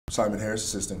Simon Harris,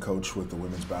 assistant coach with the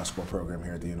women's basketball program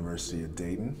here at the University of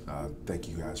Dayton. Thank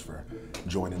you guys for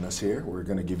joining us here. We're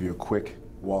going to give you a quick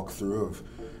walkthrough of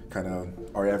kind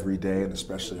of our everyday and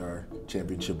especially our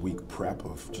championship week prep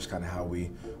of just kind of how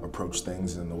we approach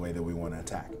things and the way that we want to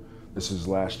attack. This is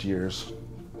last year's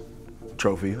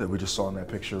trophy that we just saw in that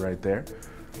picture right there.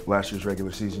 Last year's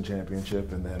regular season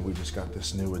championship, and then we just got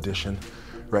this new addition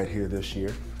right here this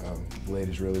year. The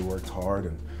ladies really worked hard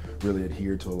and really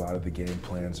adhered to a lot of the game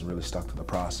plans and really stuck to the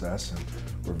process, and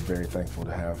we're very thankful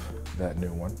to have that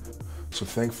new one. So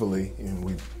thankfully,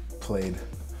 we played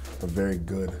a very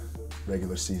good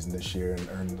regular season this year and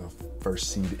earned the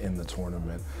first seed in the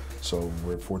tournament. So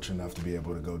we're fortunate enough to be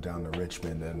able to go down to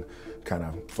Richmond and kind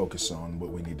of focus on what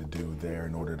we need to do there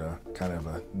in order to kind of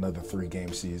have another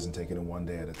 3-game season, taking it one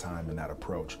day at a time in that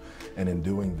approach. And in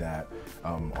doing that,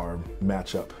 our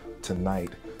matchup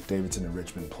tonight, Davidson and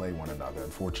Richmond play one another.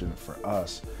 Unfortunate for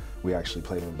us, we actually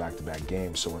played them back-to-back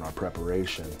games, so in our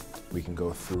preparation, we can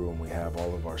go through and we have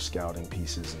all of our scouting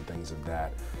pieces and things of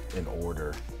that in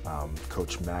order.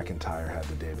 Coach McIntyre had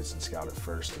the Davidson scouted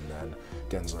first, and then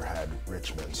Gensler had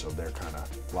Richmond, so they're kind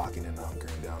of locking in and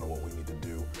hunkering down on what we need to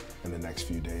do in the next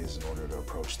few days in order to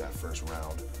approach that first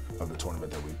round of the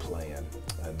tournament that we play in.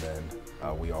 And then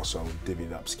we also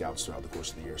divvied up scouts throughout the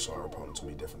course of the year, so our opponents will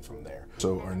be different from there.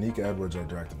 So Arnika Edwards, our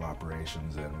director of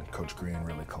operations, and Coach Green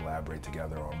really collaborate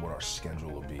together on what our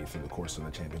schedule will be through the course of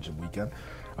the championship weekend.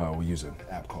 We use an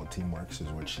app called Teamworks, is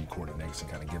what she coordinates and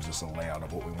kind of gives us a layout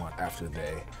of what we want after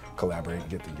they collaborate and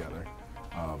get together.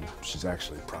 She's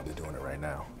actually probably doing it right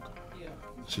now.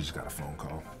 She just got a phone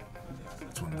call.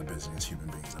 It's one of the busiest human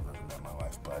beings I've ever met in my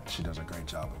life, but she does a great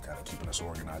job of kind of keeping us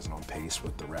organized and on pace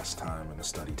with the rest time and the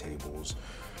study tables,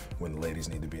 when the ladies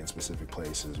need to be in specific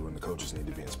places, when the coaches need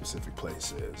to be in specific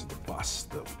places, the bus,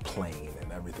 the plane,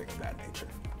 and everything of that nature.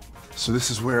 So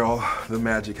this is where all the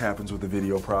magic happens with the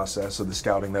video process, so the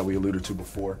scouting that we alluded to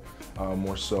before.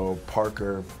 More so,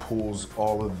 Parker pulls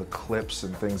all of the clips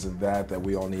and things of that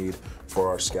we all need for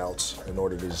our scouts in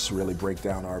order to just really break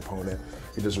down our opponent.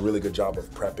 He does a really good job of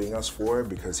prepping us for it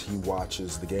because he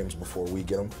watches the games before we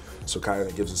get them. So kind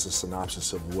of gives us a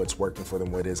synopsis of what's working for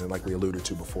them, what isn't, like we alluded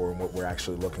to before, and what we're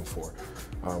actually looking for.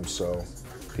 So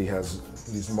he has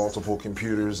these multiple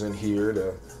computers in here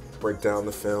to break down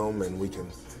the film, and we can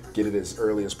get it as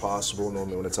early as possible.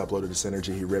 Normally when it's uploaded to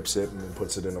Synergy, he rips it and then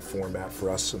puts it in a format for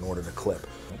us in order to clip.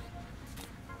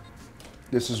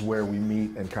 This is where we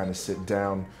meet and kind of sit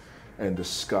down and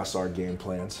discuss our game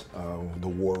plans, the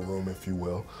war room, if you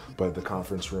will, but the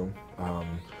conference room.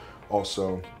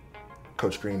 Also,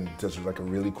 Coach Green does like a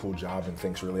really cool job and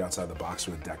thinks really outside the box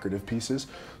with decorative pieces.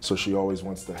 So she always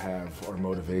wants to have our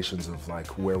motivations of like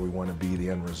where we want to be, the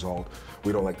end result.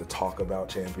 We don't like to talk about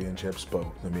championships, but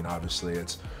I mean, obviously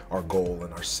it's our goal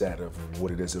and our set of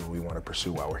what it is that we want to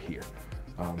pursue while we're here.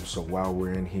 So while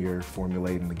we're in here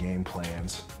formulating the game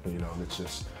plans,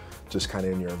 it's just kind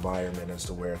of in your environment as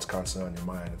to where it's constantly on your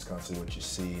mind, it's constantly what you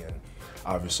see, and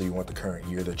obviously you want the current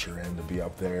year that you're in to be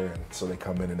up there, and so they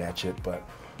come in and etch it, but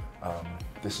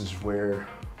this is where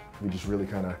we just really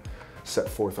kind of set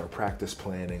forth our practice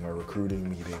planning, our recruiting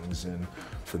meetings, and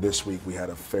for this week we had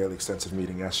a fairly extensive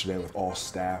meeting yesterday with all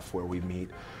staff where we meet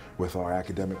with our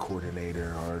academic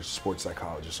coordinator, our sports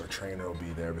psychologist, our trainer will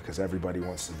be there because everybody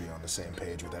wants to be on the same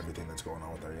page with everything that's going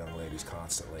on with our young ladies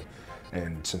constantly.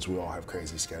 And since we all have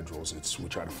crazy schedules, we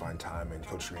try to find time, and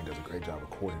Coach Green does a great job of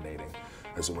coordinating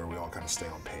as to where we all kind of stay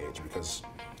on page because,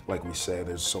 like we say,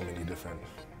 there's so many different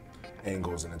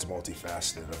angles and it's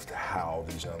multifaceted of how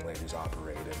these young ladies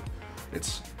operate, and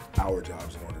it's our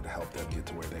jobs in order to help them get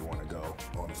to where they want to go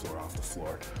on the floor, off the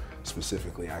floor,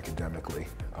 specifically academically,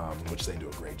 which they do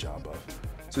a great job of.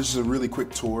 So this is a really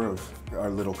quick tour of our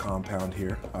little compound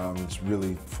here. It's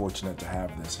really fortunate to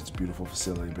have this. It's a beautiful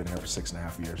facility, been here for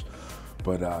 6.5 years.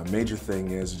 But major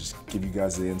thing is just give you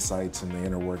guys the insights and the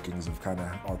inner workings of kind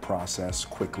of our process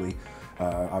quickly.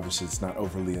 Obviously it's not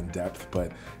overly in depth,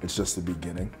 but it's just the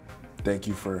beginning. Thank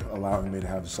you for allowing me to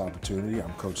have this opportunity.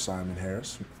 I'm Coach Simon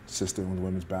Harris, assistant with the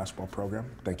women's basketball program.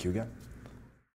 Thank you again.